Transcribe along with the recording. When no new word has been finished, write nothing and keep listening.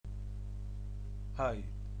Hi,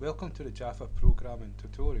 welcome to the Java programming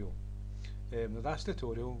tutorial. In the last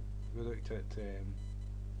tutorial we looked at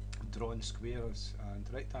drawing squares and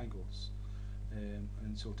rectangles, and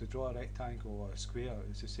so to draw a rectangle or a square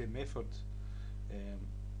it's the same method.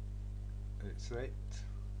 It's rect,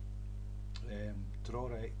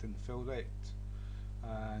 drawRect and fillRect,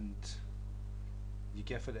 and you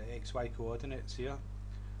give it the XY coordinates here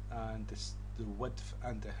and the width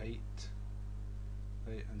and the height.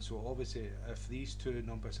 Right, and so obviously if these two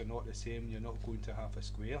numbers are not the same, you're not going to have a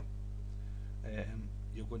square,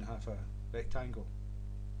 you're going to have a rectangle.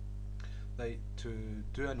 Right, to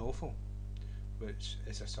do an oval, which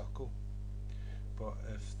is a circle, but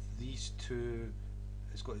if these two,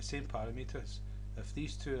 it's got the same parameters, if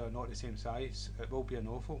these two are not the same size, it will be an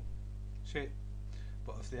oval shape,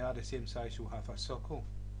 but if they are the same size, you'll have a circle.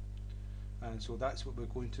 And so that's what we're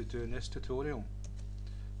going to do in this tutorial.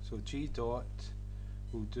 So g dot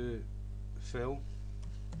will do fill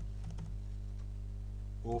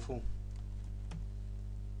oval,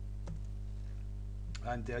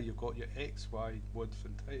 and there you've got your X, Y, width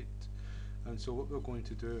and height. And so what we're going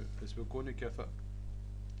to do is we're going to give it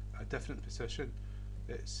a different position.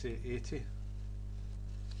 Let's say 80,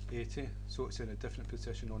 so it's in a different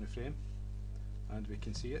position on the frame and we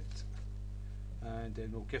can see it, and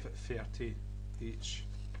then we'll give it 30 each.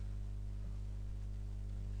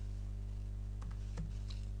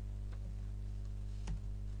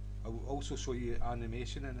 I will also show you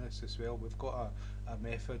animation in this as well. We've got a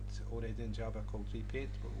method already in Java called repaint,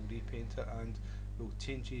 but we'll repaint it and we'll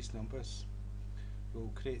change these numbers.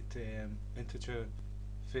 We'll create integer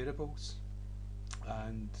variables,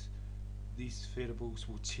 and these variables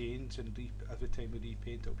will change, and every time we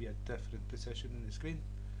repaint it'll be a different position in the screen.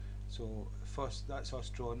 So first, that's us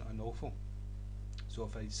drawing an oval. So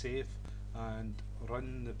if I save and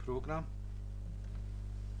run the program,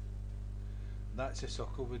 that's a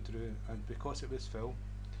circle we drew, and because it was fill,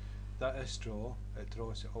 that is draw, it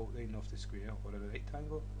draws the outline of the square or a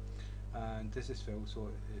rectangle, and this is fill, so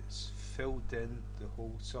it's filled in the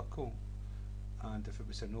whole circle, and if it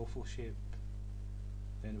was an oval shape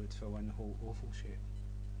then it would fill in the whole oval shape.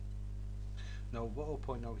 Now what I'll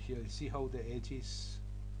point out here, you see how the edges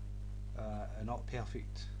are not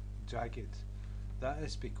perfect, jagged. That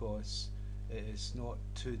is because it is not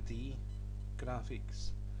 2D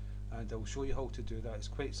graphics, and I'll show you how to do that. It's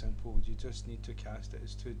quite simple. You just need to cast it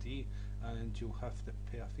as 2D and you'll have the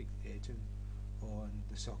perfect edging on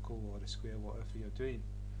the circle or the square, whatever you're doing,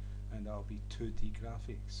 and that'll be 2D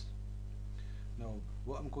graphics. Now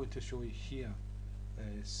what I'm going to show you here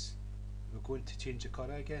is we're going to change the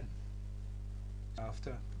colour again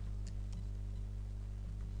after,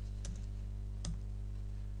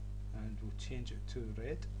 and we'll change it to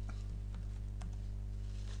red.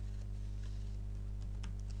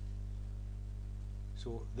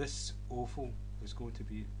 So this oval is going to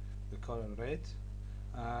be the colour red,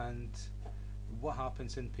 and what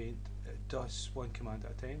happens in Paint, it does one command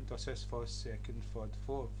at a time, does this first, second, third,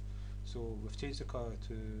 fourth. So we've changed the colour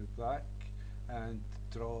to black and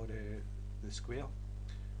draw the square,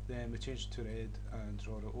 then we change it to red and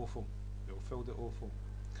draw the oval. We'll fill the oval,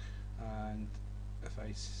 and if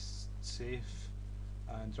I save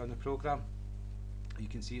and run the program, you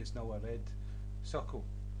can see it's now a red circle.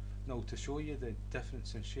 Now to show you the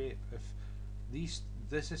difference in shape, if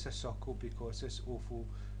this is a circle because this oval,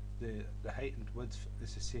 the height and width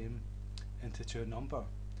is the same integer number,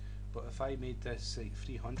 but if I made this like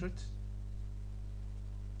 300,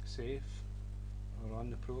 save,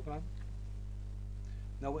 run the program,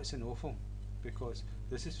 now it's an oval because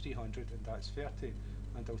this is 300 and that's 30,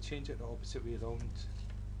 and I'll change it the opposite way around.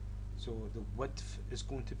 So the width is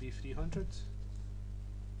going to be 300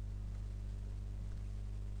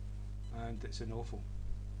 and it's an oval.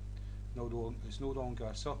 Now it's no longer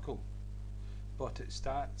a circle, but it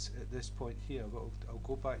starts at this point here. But I'll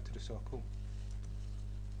go back to the circle.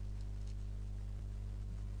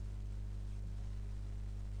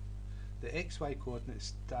 The XY coordinate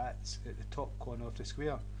starts at the top corner of the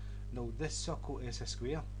square. Now this circle is a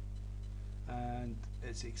square, and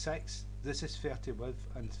it's exact, this is 30 width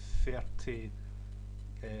and 30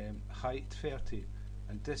 height 30,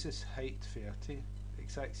 and this is height 30,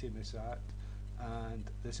 exact same as that, and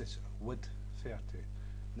this is width 30.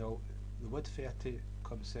 Now the width 30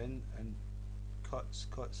 comes in and cuts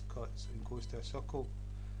and goes to a circle,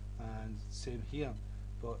 and same here,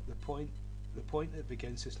 but the point that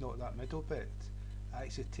begins is not that middle bit. It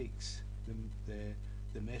actually takes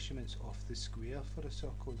the measurements of the square for a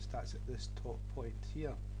circle and starts at this top point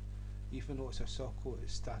here. Even though it's a circle, it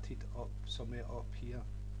started up somewhere up here,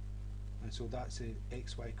 and so that's the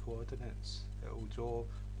XY coordinates. It will draw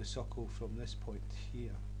the circle from this point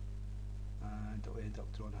here, and it'll end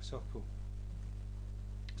up drawing a circle.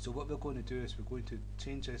 So what we're going to do is we're going to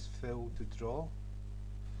change this fill to draw,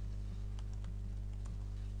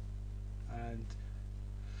 and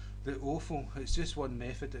the oval, it's just one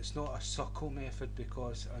method, it's not a circle method,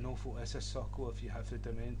 because an oval is a circle if you have the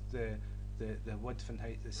width and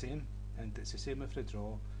height the same, and it's the same with the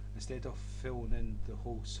draw. Instead of filling in the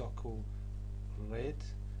whole circle red,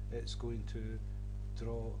 it's going to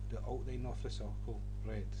draw the outline of the circle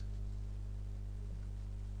red.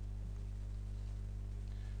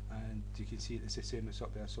 And you can see it's the same as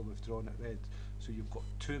up there, so we've drawn it red. So you've got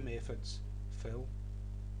two methods, fill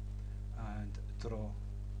and draw.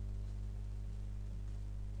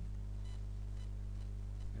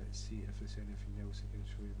 Let's see if there's anything else I can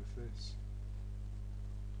show you with this.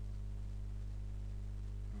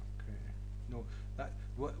 Okay. No, that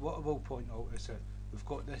what I will point out is that we've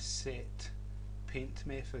got this set paint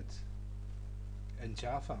method in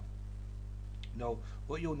Java. Now,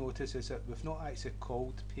 what you'll notice is that we've not actually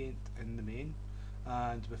called paint in the main,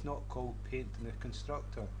 and we've not called paint in the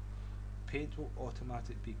constructor. Paint will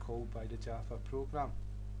automatically be called by the Java program.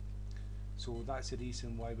 So that's the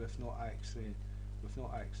reason why we've not actually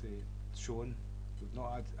shown, we've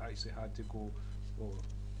not actually had to go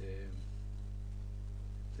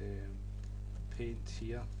paint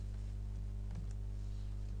here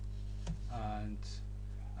and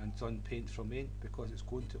done paint from main, because it's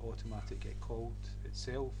going to automatically get called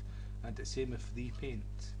itself. And the same with repaint,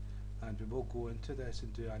 and we will go into this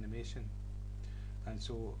and do animation. And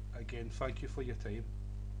so again, thank you for your time,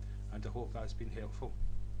 and I hope that's been helpful.